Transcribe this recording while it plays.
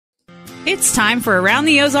It's time for Around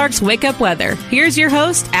the Ozarks Wake Up Weather. Here's your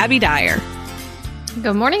host, Abby Dyer.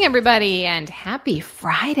 Good morning, everybody, and happy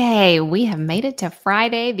Friday. We have made it to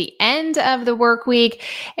Friday, the end of the work week,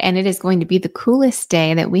 and it is going to be the coolest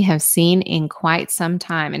day that we have seen in quite some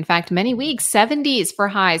time. In fact, many weeks, 70s for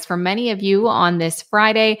highs for many of you on this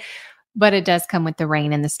Friday. But it does come with the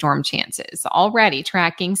rain and the storm chances. Already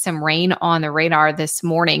tracking some rain on the radar this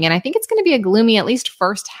morning. And I think it's going to be a gloomy, at least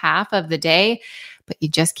first half of the day. But you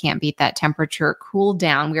just can't beat that temperature cool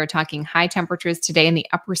down. We are talking high temperatures today in the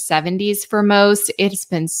upper 70s for most. It's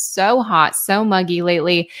been so hot, so muggy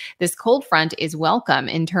lately. This cold front is welcome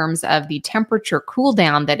in terms of the temperature cool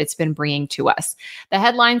down that it's been bringing to us. The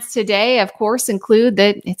headlines today, of course, include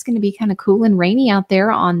that it's going to be kind of cool and rainy out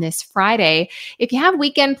there on this Friday. If you have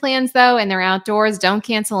weekend plans, though, and they're outdoors, don't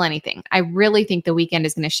cancel anything. I really think the weekend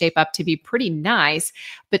is going to shape up to be pretty nice.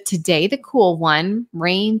 But today, the cool one,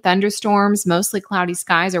 rain, thunderstorms, mostly cloudy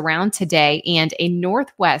skies around today, and a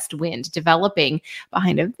northwest wind developing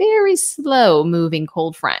behind a very slow moving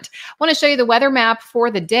cold front. I want to show you the weather map for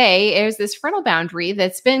the day. There's this frontal boundary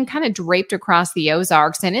that's been kind of draped across the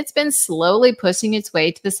Ozarks, and it's been slowly pushing its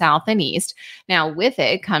way to the south and east. Now, with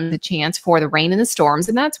it comes the chance for the rain and the storms,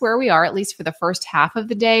 and that's where we are, at least for the first half of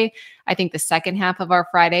the day. I think the second half of our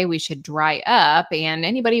Friday, we should dry up, and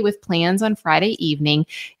anybody with plans on Friday evening,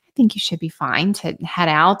 I think you should be fine to head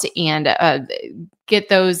out and get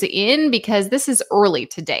those in because this is early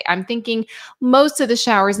today. I'm thinking most of the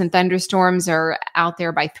showers and thunderstorms are out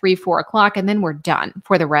there by 3-4 o'clock, and then we're done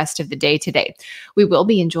for the rest of the day today. We will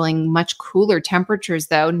be enjoying much cooler temperatures,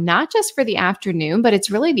 though, not just for the afternoon, but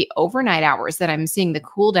it's really the overnight hours that I'm seeing the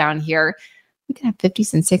cool down here. We can have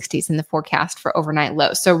 50s and 60s in the forecast for overnight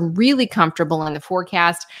lows. So really comfortable in the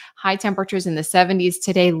forecast. High temperatures in the 70s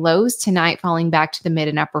today, lows tonight falling back to the mid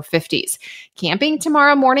and upper 50s. Camping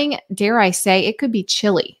tomorrow morning, dare I say, it could be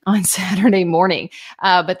chilly on Saturday morning.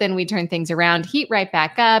 But then we turn things around, heat right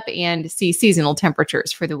back up, and see seasonal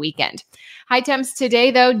temperatures for the weekend. High temps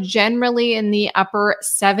today, though, generally in the upper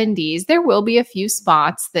 70s. There will be a few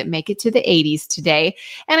spots that make it to the 80s today.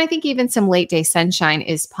 And I think even some late day sunshine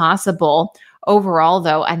is possible. Overall,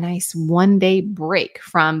 though, a nice one-day break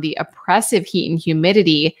from the oppressive heat and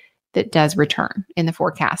humidity that does return in the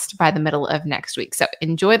forecast by the middle of next week. So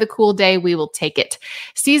enjoy the cool day. We will take it.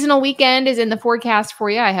 Seasonal weekend is in the forecast for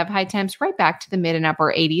you. I have high temps right back to the mid and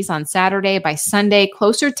upper 80s on Saturday. By Sunday,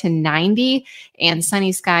 closer to 90 and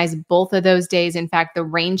sunny skies both of those days. In fact, the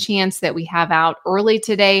rain chance that we have out early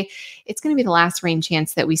today, it's going to be the last rain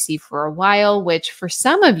chance that we see for a while, which for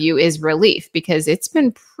some of you is relief because it's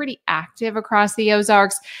been pretty active across the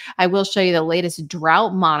Ozarks. I will show you the latest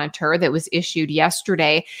drought monitor that was issued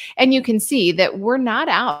yesterday. And you can see that we're not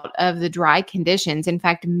out of the dry conditions. In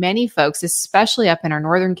fact, many folks, especially up in our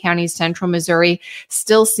northern counties, central Missouri,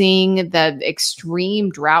 still seeing the extreme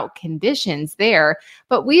drought conditions there.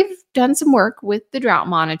 But we've done some work with the drought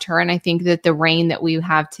monitor, and I think that the rain that we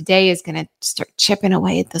have today is going to start chipping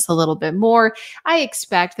away at this a little bit more. I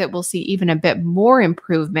expect that we'll see even a bit more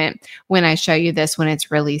improvement when I show you this when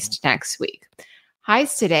it's released next week.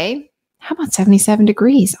 Highs today, how about 77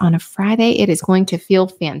 degrees on a Friday? It is going to feel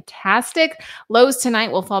fantastic. Lows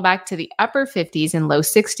tonight will fall back to the upper 50s and low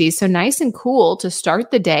 60s. So nice and cool to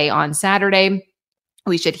start the day on Saturday.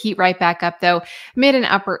 We should heat right back up, though, mid and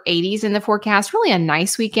upper 80s in the forecast. Really a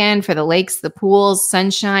nice weekend for the lakes, the pools,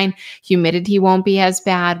 sunshine. Humidity won't be as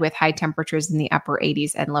bad with high temperatures in the upper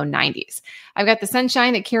 80s and low 90s. I've got the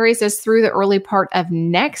sunshine that carries us through the early part of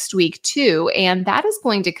next week, too, and that is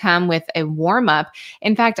going to come with a warm up.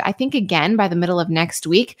 In fact, I think, again, by the middle of next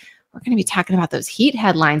week, we're going to be talking about those heat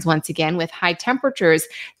headlines once again with high temperatures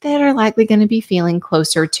that are likely going to be feeling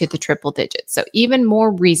closer to the triple digits. So even more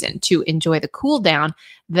reason to enjoy the cool down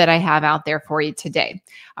that I have out there for you today.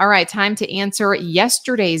 All right, time to answer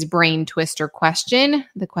yesterday's brain twister question.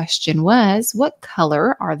 The question was, what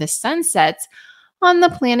color are the sunsets on the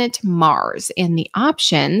planet Mars? And the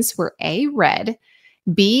options were A, red,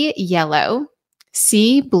 B, yellow,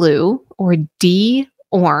 C, blue, or D,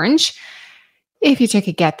 orange. If you took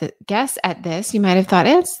a guess at this, you might have thought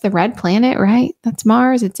it's the red planet, right? That's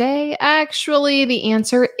Mars. It's A. Actually, the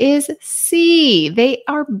answer is C. They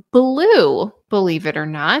are blue, believe it or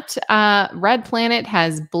not. Red planet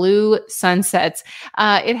has blue sunsets.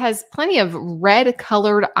 It has plenty of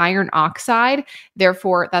red-colored iron oxide.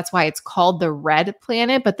 Therefore, that's why it's called the red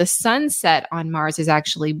planet. But the sunset on Mars is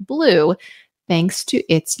actually blue, thanks to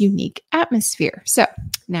its unique atmosphere. So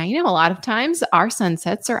now you know a lot of times our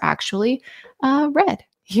sunsets are actually red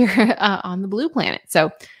here on the blue planet.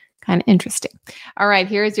 So kind of interesting. All right,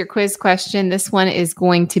 here's your quiz question. This one is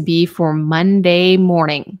going to be for Monday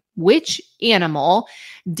morning. Which animal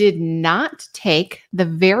did not take the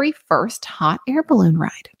very first hot air balloon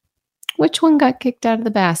ride? Which one got kicked out of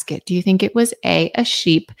the basket? Do you think it was A, a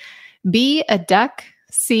sheep, B, a duck,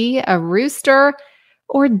 C, a rooster,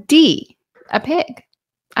 or D, a pig?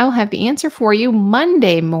 I will have the answer for you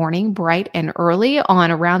Monday morning, bright and early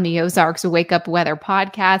on Around the Ozarks Wake Up Weather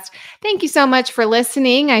podcast. Thank you so much for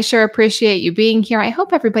listening. I sure appreciate you being here. I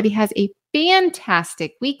hope everybody has a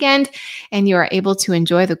fantastic weekend and you are able to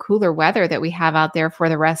enjoy the cooler weather that we have out there for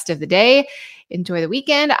the rest of the day. Enjoy the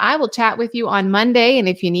weekend. I will chat with you on Monday. And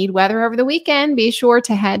if you need weather over the weekend, be sure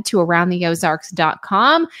to head to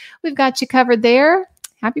aroundtheozarks.com. We've got you covered there.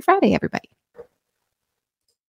 Happy Friday, everybody.